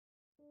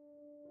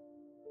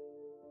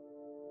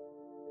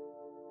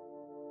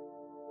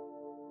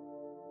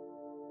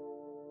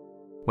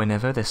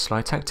Whenever there's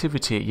slight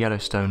activity at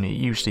Yellowstone, it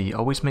usually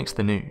always makes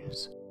the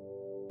news.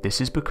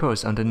 This is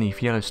because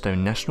underneath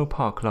Yellowstone National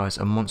Park lies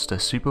a monster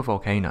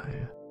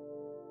supervolcano.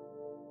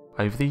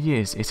 Over the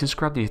years, it has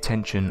grabbed the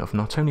attention of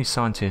not only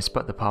scientists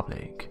but the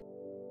public.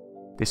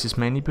 This is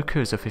mainly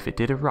because of if it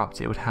did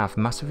erupt, it would have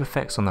massive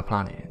effects on the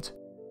planet.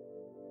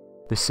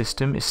 The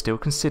system is still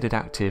considered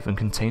active and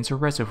contains a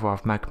reservoir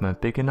of magma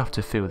big enough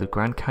to fill the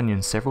Grand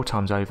Canyon several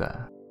times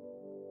over.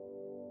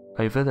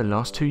 Over the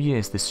last 2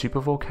 years, this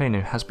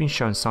supervolcano has been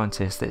showing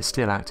scientists that it's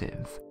still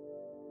active.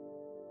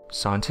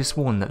 Scientists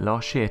warned that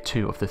last year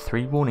 2 of the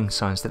 3 warning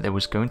signs that there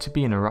was going to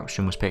be an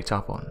eruption was picked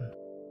up on.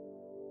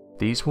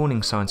 These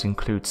warning signs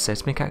include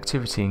seismic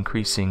activity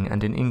increasing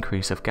and an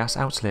increase of gas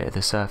outlet at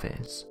the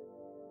surface.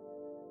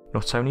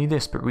 Not only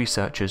this, but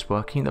researchers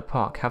working at the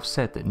park have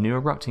said that new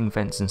erupting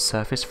vents and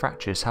surface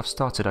fractures have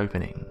started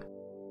opening.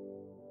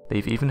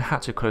 They've even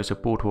had to close a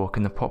boardwalk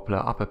in the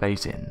popular Upper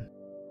Basin.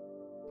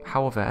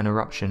 However, an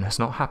eruption has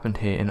not happened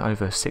here in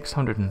over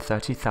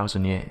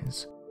 630,000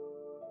 years.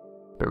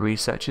 But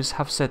researchers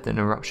have said that an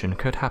eruption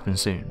could happen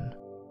soon.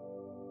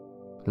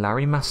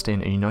 Larry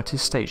Mastin, a United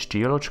States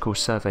Geological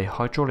Survey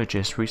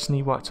hydrologist,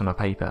 recently worked on a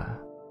paper.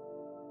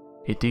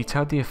 It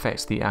detailed the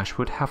effects the ash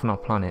would have on our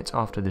planet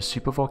after the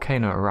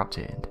supervolcano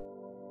erupted.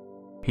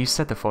 He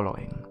said the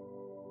following: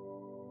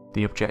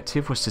 "The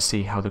objective was to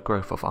see how the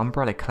growth of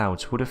umbrella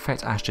clouds would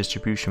affect ash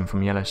distribution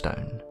from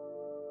Yellowstone.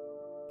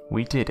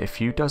 We did a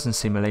few dozen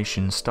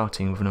simulations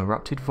starting with an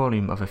erupted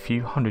volume of a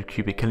few hundred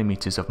cubic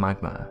kilometers of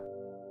magma.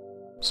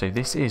 So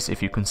this is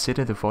if you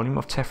consider the volume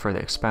of tephra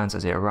that expands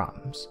as it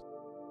erupts.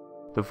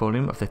 The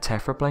volume of the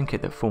tephra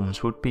blanket that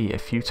forms would be a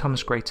few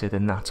times greater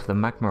than that of the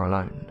magma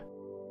alone.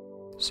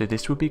 So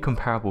this would be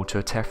comparable to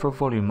a tephra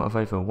volume of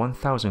over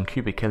 1,000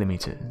 cubic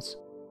kilometers.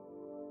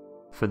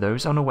 For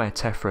those unaware,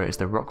 tephra is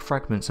the rock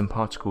fragments and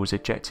particles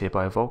ejected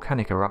by a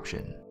volcanic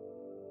eruption."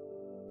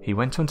 He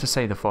went on to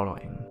say the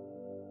following: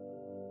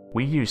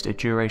 "We used a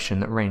duration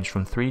that ranged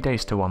from 3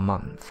 days to 1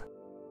 month,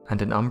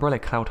 and an umbrella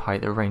cloud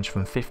height that ranged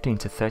from 15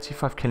 to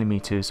 35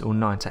 kilometers or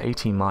 9 to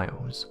 18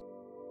 miles.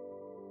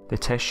 The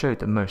test showed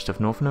that most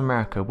of Northern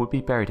America would be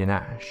buried in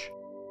ash.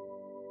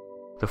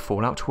 The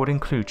fallout would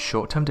include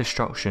short-term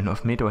destruction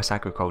of Midwest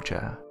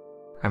agriculture,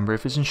 and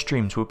rivers and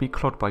streams would be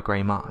clogged by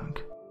grey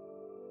muck.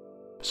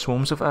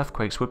 Swarms of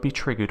earthquakes would be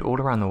triggered all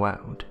around the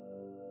world,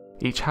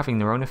 each having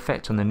their own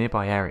effect on the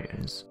nearby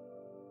areas.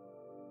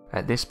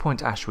 At this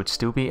point, ash would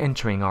still be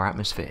entering our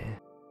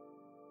atmosphere.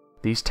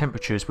 These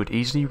temperatures would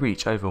easily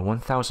reach over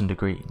 1,000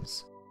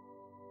 degrees.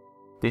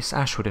 This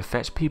ash would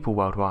affect people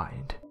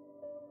worldwide.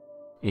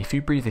 If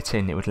you breathe it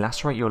in, it would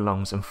lacerate your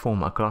lungs and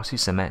form a glassy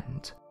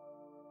cement.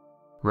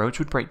 Roads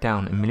would break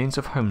down and millions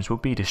of homes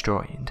would be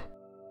destroyed.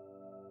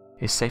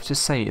 It's safe to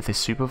say if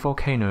this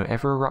supervolcano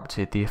ever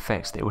erupted, the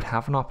effects that it would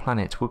have on our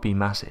planet would be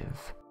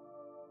massive."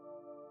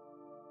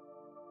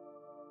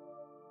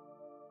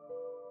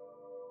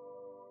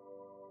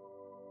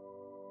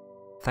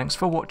 Thanks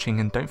for watching,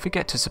 and don't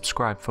forget to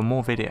subscribe for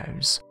more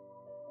videos.